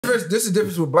This is the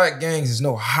difference with black gangs. There's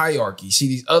no hierarchy. See,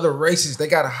 these other races, they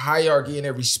got a hierarchy and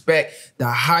they respect the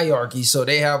hierarchy. So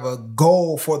they have a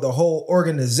goal for the whole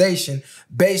organization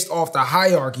based off the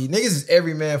hierarchy. Niggas is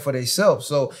every man for themselves.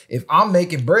 So if I'm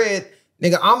making bread,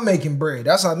 nigga, I'm making bread.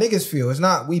 That's how niggas feel. It's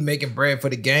not we making bread for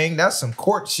the gang. That's some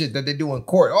court shit that they do in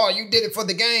court. Oh, you did it for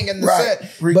the gang and the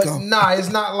set. Rico. But nah, it's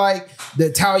not like the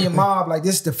Italian mob. Like,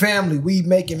 this is the family. We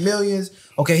making millions.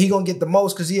 Okay, he gonna get the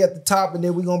most because he at the top, and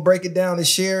then we gonna break it down and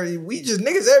share. We just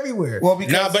niggas everywhere. Well,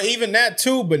 but even that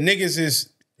too. But niggas is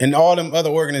in all them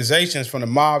other organizations, from the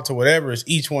mob to whatever, is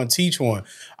each one teach one.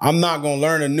 I'm not gonna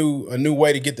learn a new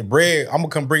way to get the bread. I'm gonna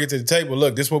come bring it to the table.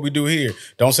 Look, this is what we do here.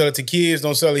 Don't sell it to kids.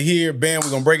 Don't sell it here. Bam,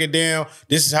 we're gonna break it down.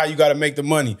 This is how you got to make the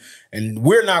money. And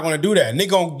we're not gonna do that. Nigga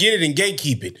gonna get it and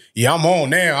gatekeep it. Yeah, I'm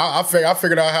on now. I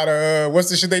figured out how to,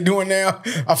 what's the shit they doing now?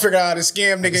 I figured out how to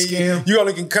scam, nigga. Scam. You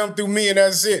only can come through me and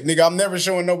that's it. Nigga, I'm never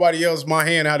showing nobody else my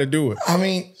hand how to do it. I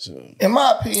mean, in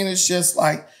my opinion, it's just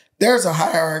like, there's a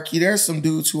hierarchy. There's some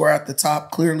dudes who are at the top,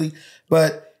 clearly.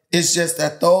 But it's just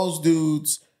that those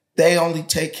dudes, they only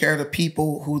take care of the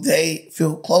people who they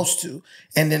feel close to.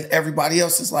 And then everybody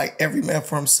else is like every man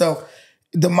for himself.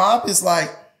 The mob is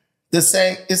like, the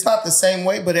same, it's not the same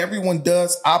way, but everyone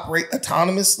does operate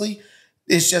autonomously.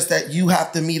 It's just that you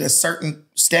have to meet a certain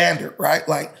standard, right?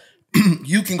 Like,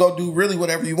 you can go do really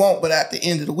whatever you want, but at the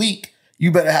end of the week,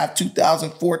 you better have $2,000,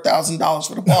 $4,000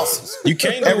 for the bosses. You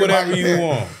can't do whatever you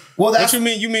want. Well, what you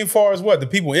mean? You mean far as what? The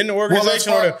people in the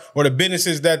organization, or the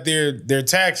businesses that they're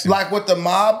taxing? Like, what the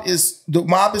mob is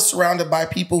surrounded by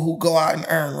people who go out and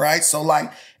earn, right? So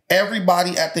like,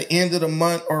 everybody at the end of the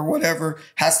month or whatever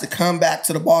has to come back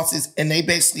to the bosses, and they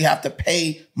basically have to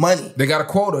pay money. They got a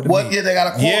quota. Yeah, they got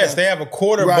a quota. Yes, they have a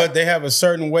quota, right. But they have a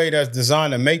certain way that's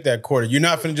designed to make that quota. You're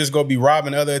not finna just go be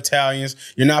robbing other Italians.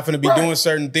 You're not finna be doing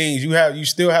certain things. You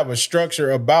still have a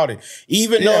structure about it.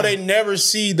 Even though they never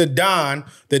see the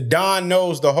Don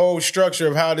knows the whole structure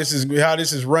of how this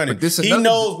is running. He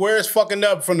knows where it's fucking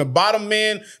up from the bottom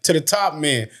man to the top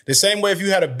man. The same way if you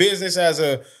had a business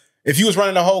if you was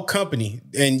running a whole company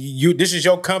and this is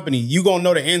your company, you gonna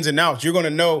know the ins and outs. You're gonna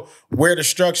know where the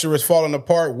structure is falling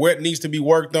apart, what needs to be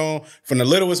worked on, from the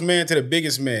littlest man to the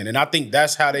biggest man. And I think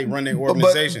that's how they run their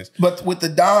organizations. But with the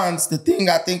Dons, the thing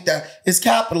I think that is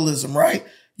capitalism, right?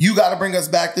 You got to bring us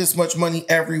back this much money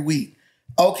every week.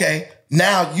 Okay,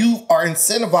 now you are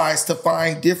incentivized to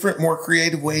find different, more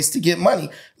creative ways to get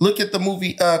money. Look at the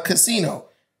movie Casino.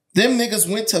 Them niggas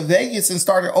went to Vegas and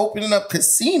started opening up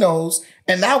casinos,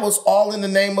 and that was all in the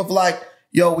name of like,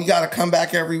 yo, we got to come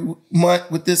back every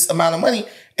month with this amount of money.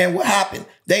 And what happened?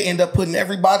 They end up putting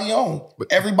everybody on.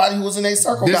 Everybody who was in their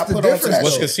circle got put on to that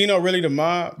Was shit. Casino really the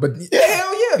mob? But hell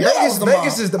yeah,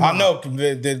 Vegas is the mob. I know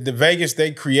the Vegas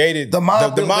they created. The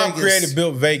mob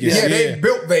built Vegas. Yeah, they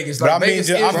built Vegas. But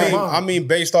Like, I mean,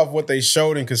 based off what they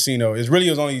showed in Casino, it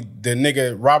was only the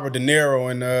nigga Robert De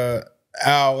Niro and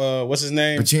Al, what's his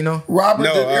name? Pacino? Robert De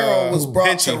Niro was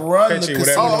brought to run the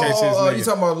casino. You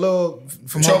talking about Lil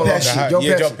from Joe Pesci.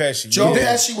 Joe Pesci. Joe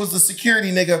Pesci was the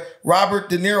security nigga. Robert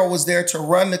De Niro was there to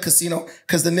run the casino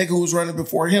because the nigga who was running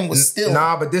before him was still.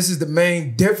 Nah, but this is the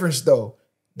main difference though.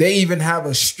 They even have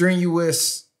a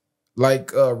strenuous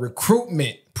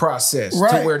recruitment process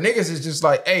to where niggas is just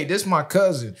like, hey, this my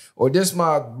cousin or this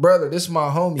my brother, this my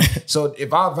homie. So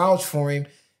if I vouch for him,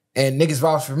 and niggas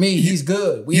vouch for me, he's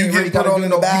good. We ain't really got to do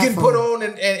no. You getting put on,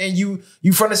 and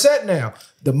you from the set now.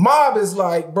 The mob is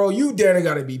like, bro, you there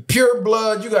got to be pure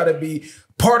blood. You got to be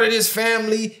part of this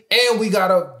family, and we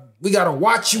gotta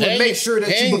watch you and make sure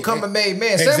that you become a made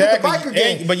man. Same with the biker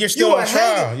gang. But you're still on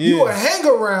trial. You a hang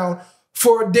around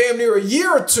for damn near a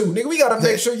year or two, nigga. We gotta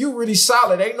make sure you really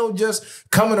solid. Ain't no just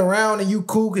coming around and you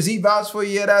cool because he vouched for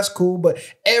you. Yeah, that's cool. But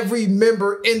every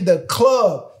member in the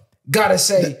club gotta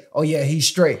say, oh yeah, he's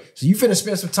straight. So you finna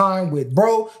spend some time with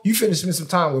bro,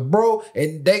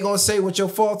 and they gonna say what your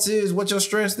faults is, what your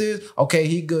strength is. Okay,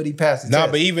 he good, he passed the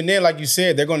test. But even then, like you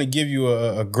said, they're gonna give you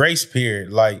a grace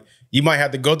period. Like, you might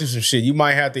have to go through some shit. You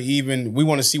might have to we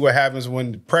want to see what happens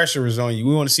when pressure is on you.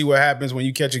 We want to see what happens when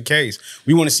you catch a case.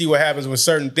 We want to see what happens with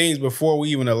certain things before we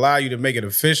even allow you to make it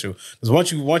official. Because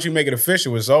once you make it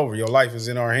official, it's over. Your life is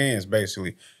in our hands,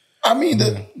 basically. I mean,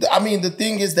 the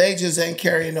thing is, they just ain't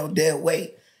carrying no dead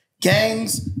weight.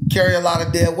 Gangs carry a lot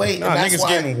of dead weight, and that's niggas why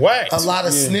getting whacked. A lot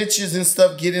of snitches and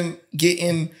stuff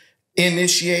getting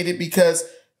initiated because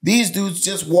these dudes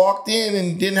just walked in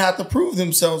and didn't have to prove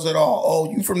themselves at all.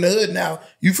 Oh, you from the hood now?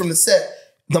 You from the set?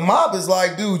 The mob is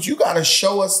like, dude, you got to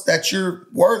show us that you're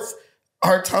worth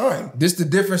our time. This the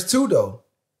difference too, though.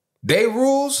 They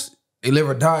rules, they live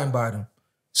or dying by them.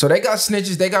 So they got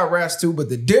snitches, they got rats too, but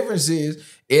the difference is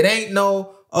it ain't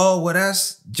no, oh, well,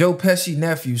 that's Joe Pesci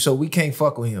nephew, so we can't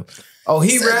fuck with him. Oh,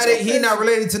 he ratted, he not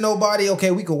related to nobody.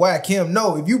 Okay, we can whack him.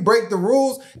 No, if you break the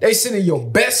rules, they sending your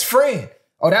best friend.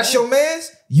 Oh, that's your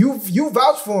man's? You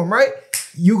vouch for him, right?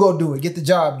 You go do it. Get the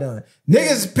job done.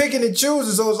 Niggas picking and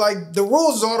choosing, so it's like the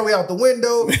rules is all the way out the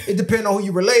window. It depends on who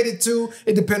you related to.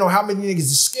 It depends on how many niggas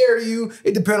is scared of you.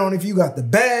 It depends on if you got the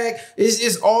bag.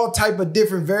 It's all type of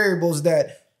different variables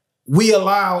that we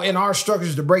allow in our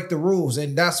structures to break the rules.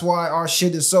 And that's why our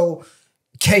shit is so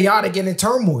chaotic and in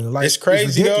turmoil. Like, it's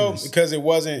crazy though, because it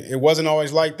wasn't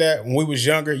always like that. When we was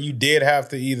younger, you did have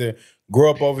to either grow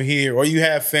up over here, or you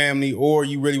had family, or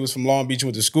you really was from Long Beach and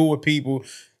went to school with people.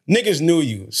 Niggas knew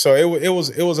you, so it was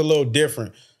a little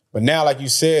different. But now, like you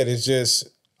said, it's just,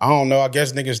 I don't know. I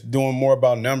guess niggas doing more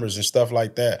about numbers and stuff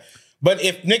like that. But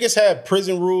if niggas had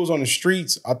prison rules on the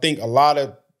streets, I think a lot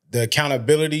of the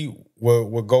accountability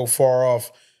would go far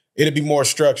off. It'd be more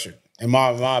structured, in my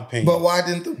opinion. But why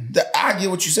didn't I get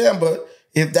what you're saying? But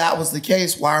if that was the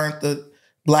case, why aren't the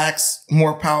blacks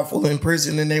more powerful in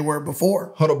prison than they were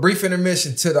before? Hold on, brief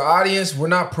intermission to the audience. We're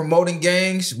not promoting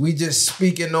gangs. We just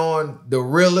speaking on the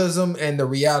realism and the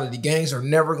reality. Gangs are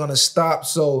never gonna stop.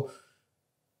 So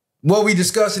what we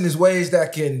discussing is ways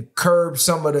that can curb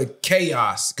some of the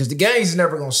chaos, because the gangs is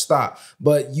never gonna stop,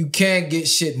 but you can get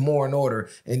shit more in order.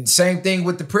 And same thing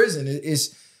with the prison.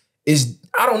 Is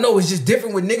I don't know, it's just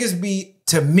different with niggas.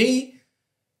 To me,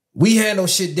 we handle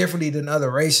shit differently than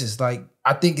other races. Like,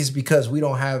 I think it's because we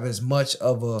don't have as much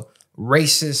of a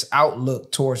racist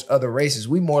outlook towards other races.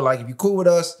 We more like, if you cool with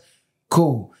us,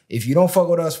 cool. If you don't fuck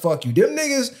with us, fuck you. Them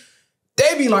niggas,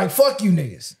 they be like, fuck you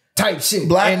niggas type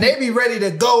shit. And they be ready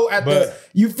to go at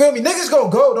you feel me? Niggas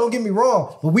gonna go, don't get me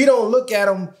wrong. But we don't look at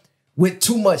them with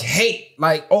too much hate,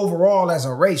 like overall as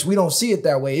a race. We don't see it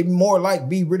that way. It more like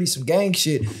be really some gang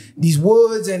shit. These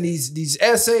Woods and these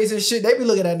essays and shit, they be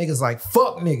looking at niggas like,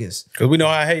 fuck niggas. Because we know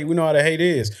how the hate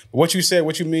is. But what you said,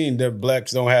 what you mean that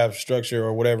blacks don't have structure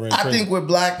or whatever? I think with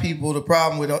black people, the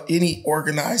problem with any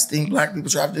organized thing black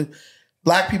people try to do,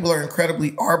 black people are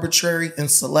incredibly arbitrary and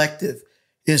selective.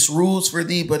 It's rules for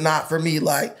thee, but not for me.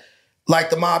 Like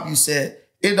the Mobb, you said,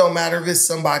 it don't matter if it's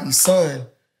somebody's son.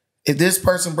 If this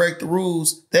person break the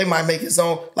rules, they might make his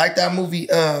own. Like that movie,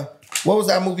 what was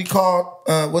that movie called?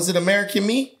 Was it American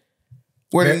Me?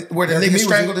 Where the nigga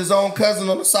strangled his own cousin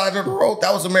on the side of the road?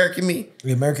 That was American Me.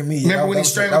 American Me. Remember when he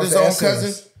strangled his own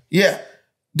cousin? Yeah.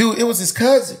 Dude, it was his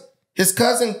cousin. His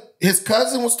cousin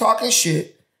was talking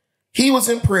shit. He was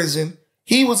in prison.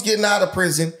 He was getting out of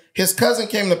prison. His cousin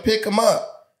came to pick him up.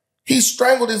 He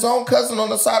strangled his own cousin on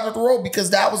the side of the road because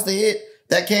that was the hit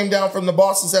that came down from the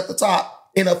bosses at the top.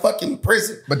 In a fucking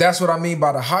prison. But that's what I mean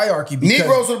by the hierarchy.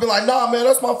 Negroes would have been like, nah, man,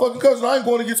 that's my fucking cousin. I ain't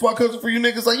going against my cousin for you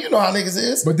niggas. Like, you know how niggas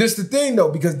is. But this the thing,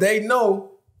 though, because they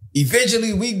know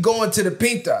eventually we going to the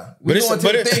pinta. We going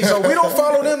to the thing. So we don't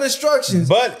follow them instructions.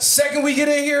 But second we get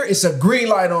in here, it's a green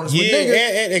light on us. Yeah,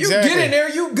 nigga, exactly. You get in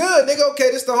there, you good. Nigga,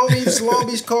 okay, this the homie, this Long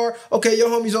Beach car. Okay, your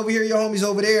homie's over here, your homie's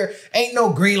over there. Ain't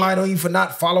no green light on you for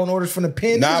not following orders from the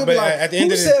pen. Nah, but like, at the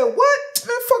end of the day, who said what?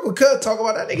 Man, fuck with Cuz talk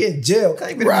about that nigga in jail.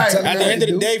 Can't be right. At the end of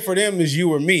the day, for them, is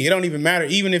you or me. It don't even matter.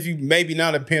 Even if you maybe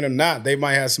not a pen or not, they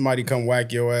might have somebody come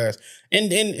whack your ass.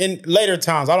 And in later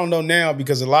times, I don't know now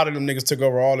because a lot of them niggas took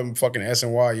over all them fucking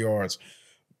S&Y yards.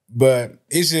 But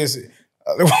it's just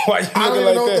why you I don't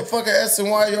even know what the fucking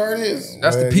S&Y yard is.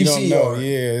 That's the PC yard.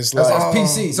 Yeah, it's that's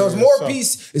PC. So it's more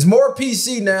PC. It's more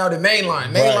PC now than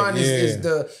mainline. Mainline is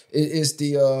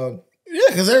the yeah,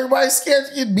 because everybody's scared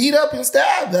to get beat up and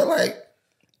stabbed. They're like,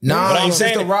 nah, but I'm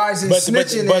saying the rise in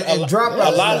snitching and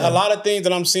dropouts. A lot of things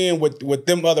that I'm seeing with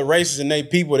them other races and they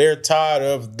people, they're tired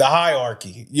of the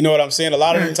hierarchy. You know what I'm saying? A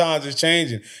lot of the times it's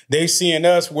changing. They seeing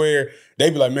us where they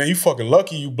be like, man, you fucking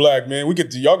lucky, you black, man.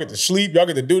 Y'all get to sleep, y'all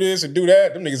get to do this and do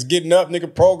that. Them niggas getting up,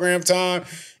 nigga, program time.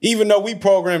 Even though we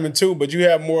programming too, but you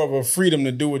have more of a freedom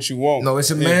to do what you want. No, it's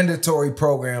a mandatory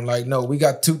program. Like, no, we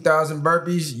got 2,000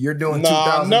 burpees. You're doing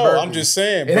 2,000 burpees. No, I'm just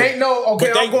saying. It ain't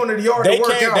I'm going to the yard to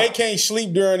work out. They can't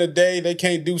sleep during the day. They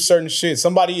can't do certain shit.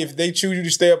 Somebody, if they choose you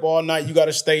to stay up all night, you got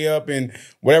to stay up and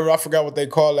whatever. I forgot what they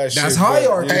call that shit. That's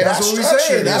hierarchy. Hey, that's what we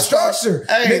saying. That's structure.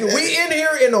 Hey, nigga, we in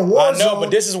here in a war zone. I know,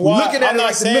 but this is why I'm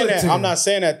not saying that. I'm not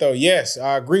saying that though. Yes,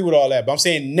 I agree with all that. But I'm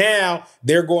saying now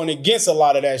they're going against a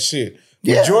lot of that shit.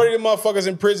 Yeah. Majority of the motherfuckers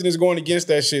in prison is going against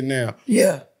that shit now.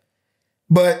 Yeah.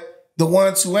 But the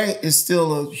ones who ain't is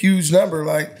still a huge number.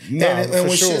 Like, and when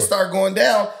shit start going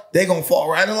down, they gonna fall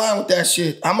right in line with that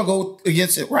shit. I'm gonna go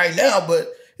against it right now, but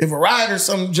if a riot or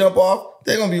something jump off,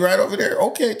 they gonna be right over there.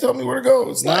 Okay, tell me where to go.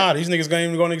 It's these niggas ain't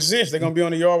even gonna exist. They gonna be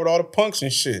on the yard with all the punks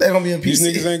and shit. They gonna be in PC. These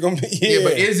niggas ain't gonna be. Yeah,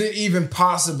 but is it even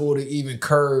possible to even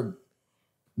curb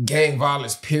gang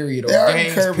violence period or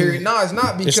gangs period. No, it's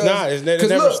not because it's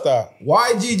never stopped.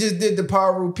 YG just did the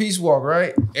Power Rule Peace Walk,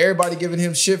 right? Everybody giving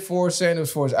him shit for it, saying it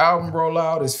was for his album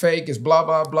rollout, it's fake, it's blah,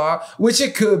 blah, blah, which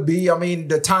it could be. I mean,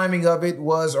 the timing of it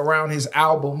was around his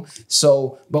album.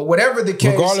 So, but whatever the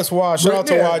case. Regardless why, shout out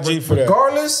to YG for that.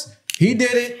 Regardless, he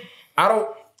did it. I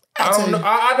don't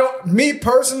know. Me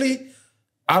personally,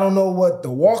 I don't know what the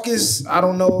walk is. I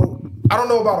don't know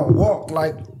about a walk,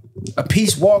 like a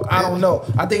peace walk. I don't know.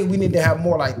 I think we need to have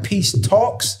more like peace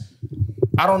talks.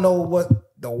 I don't know what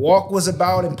the walk was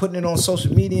about and putting it on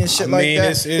social media and shit like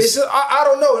that. I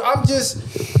don't know.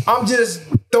 I'm just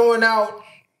throwing out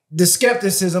the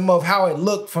skepticism of how it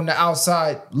looked from the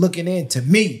outside looking in. To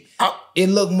me, it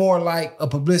looked more like a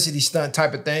publicity stunt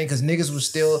type of thing because niggas was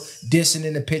still dissing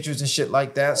in the pictures and shit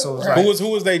like that. So it was like, who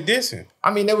was they dissing?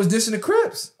 I mean, they was dissing the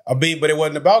Crips. But it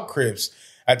wasn't about Crips.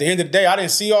 At the end of the day, I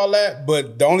didn't see all that,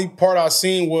 but the only part I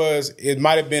seen was it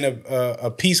might have been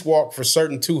a peace walk for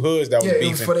certain two hoods that was beefing.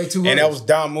 It was for their two hoods. And that was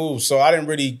dumb moves. So I didn't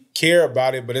really care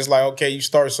about it, but it's like, okay, you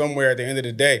start somewhere at the end of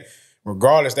the day.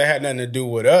 Regardless, that had nothing to do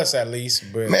with us, at least.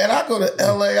 But man, I go to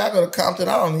LA, I go to Compton,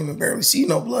 I don't even barely see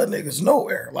no blood niggas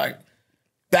nowhere. Like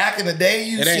back in the day,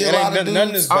 you see a lot of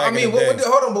dudes. I mean,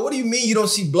 hold on, but what do you mean you don't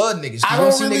see blood niggas? You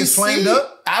don't see niggas flamed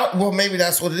up? Well, maybe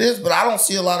that's what it is, but I don't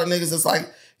see a lot of niggas that's like,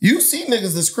 you see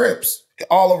niggas that's Crips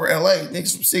all over LA,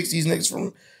 niggas from 60s, niggas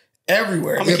from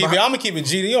everywhere. I'm gonna keep it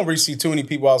G. You don't really see too many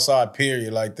people outside,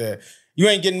 period, like that. You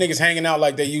ain't getting niggas hanging out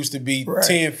like they used to be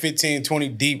 10, 15, 20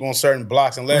 deep on certain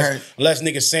blocks unless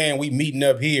niggas saying we meeting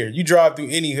up here. You drive through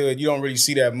any hood, you don't really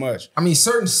see that much. I mean,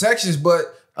 certain sections, but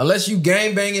unless you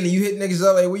gang banging and you hit niggas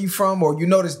up, like where you from, or you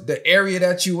notice the area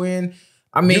that you in,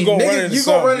 I mean, you gonna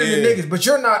run into niggas, but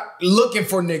you're not looking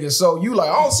for niggas. So you like,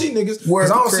 I don't see niggas because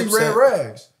I don't see red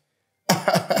rags.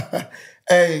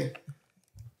 Hey.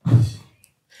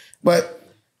 But,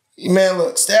 man,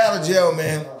 look, stay out of jail,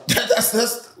 man.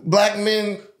 That's black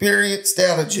men, period, stay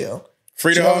out of jail.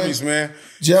 Free the homies, man.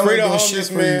 Free the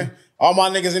homies, man. All my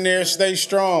niggas in there stay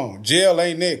strong. Jail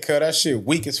ain't it, cuz that shit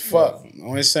weak as fuck.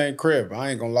 On this same crib.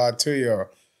 I ain't gonna lie to y'all.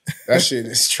 That shit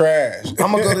is trash.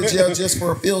 I'm gonna go to jail just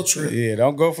for a field trip. Yeah,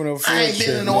 don't go for no field trip. I ain't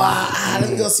been in a while. Let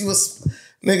me go see what's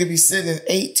nigga be sitting in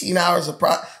 18 hours of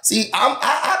See,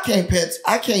 I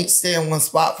can't stay in one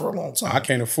spot for a long time. I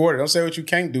can't afford it. Don't say what you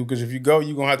can't do, because if you go,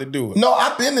 you're gonna have to do it. No,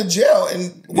 I've been to jail,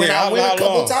 and when I went a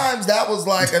couple times, that was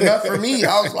like enough for me.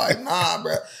 I was like, nah,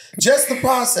 bro. Just the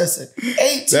processing.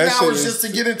 18 hours just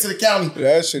to get into the county.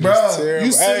 That shit is terrible.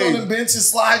 You sit on the bench and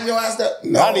sliding your ass down.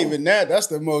 No. Not even that. That's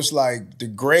the most like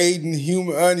degrading,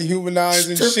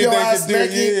 unhumanizing shit they could do.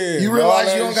 Yeah, you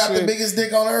realize you don't got the biggest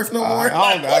dick on earth no more?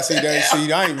 I see that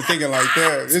shit. I ain't even thinking like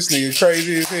that. This nigga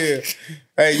crazy as hell.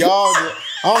 Hey, y'all, I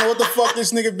don't know what the fuck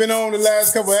this nigga been on the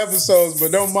last couple episodes,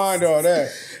 but don't mind all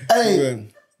that. Hey,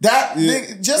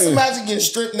 nigga, just imagine getting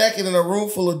stripped naked in a room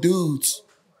full of dudes.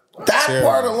 That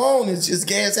part alone is just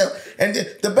gay as hell. And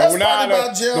the best part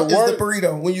about jail is the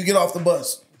burrito when you get off the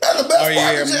bus. That's the best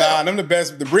part of jail. Nah, them the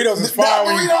best. The burritos is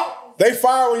fire. They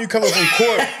fire when you coming from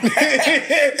court.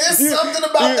 It's something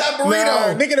about that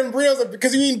burrito. Nigga, them burritos,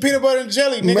 because you eating peanut butter and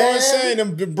jelly. Nigga, I'm saying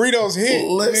them burritos hit.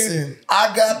 Listen,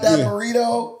 I got that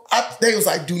burrito. They was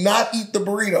like, do not eat the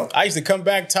burrito. I used to come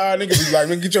back tired. Niggas be like,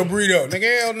 man, get your burrito.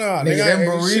 Nigga, hell no. Nigga, them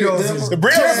burritos. The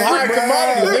burritos is high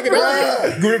commodity.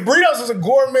 Nigga, the burritos is a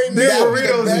gourmet meal.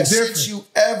 Burritos is the best shit you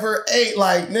ever ate.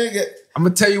 Like, nigga. I'm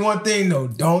gonna tell you one thing though.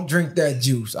 Don't drink that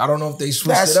juice. I don't know if they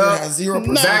switched it up. That shit has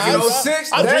 0%. Back in 06,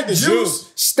 that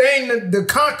juice stained the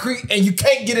concrete and you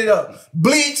can't get it up.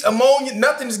 Bleach, ammonia,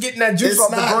 nothing is getting that juice off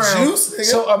the ground. Juice,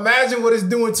 so imagine what it's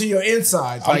doing to your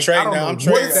insides. I'm trading now. I'm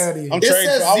trading. I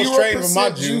was trading for my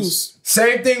juice.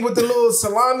 Same thing with the little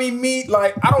salami meat.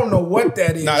 Like, I don't know what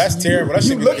that is. Nah, that's terrible. That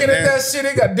you looking at that shit,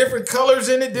 it got different colors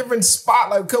in it, different spot.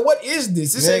 Like, what is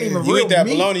this? This ain't even real meat. You eat that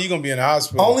bologna, you're going to be in the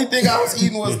hospital. Only thing I was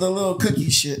eating was the little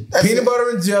cookie shit. Peanut butter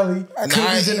and jelly,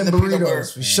 cookies and the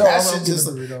burritos. For sure. That shit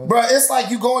just, bro, it's like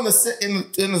you go in the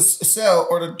cell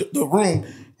or the room.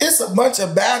 It's a bunch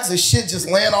of bags of shit just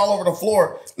laying all over the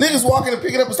floor. Niggas walking and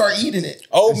pick it up and start eating it.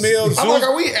 Oatmeal, I'm like,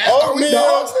 are we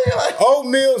dogs?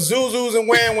 Oatmeal, Zuzus, and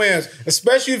Wham Whams.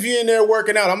 Especially if you're in there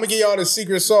working out. I'm going to give y'all the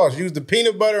secret sauce. Use the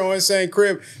peanut butter on the same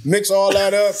crib. Mix all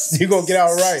that up. You're going to get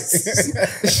out right.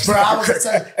 Bro,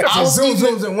 I was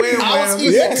Zuzus and Wham Whams.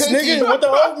 Yes, nigga. With the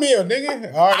oatmeal,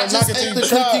 nigga. All right, I just ate the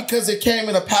cookie because it came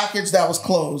in a package that was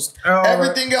closed.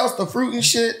 Everything else, the fruit and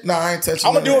shit, nah, I ain't touching it.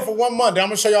 I'm going to do it for 1 month. Then I'm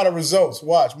going to show y'all the results.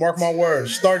 Watch. Mark my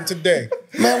words. Starting today.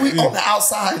 Man, we on the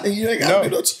outside and you ain't got to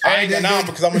do no I ain't got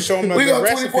because I'm going to show them we the go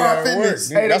recipe 24-hour fitness.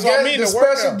 That's what I mean. The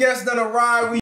special guest done arrived.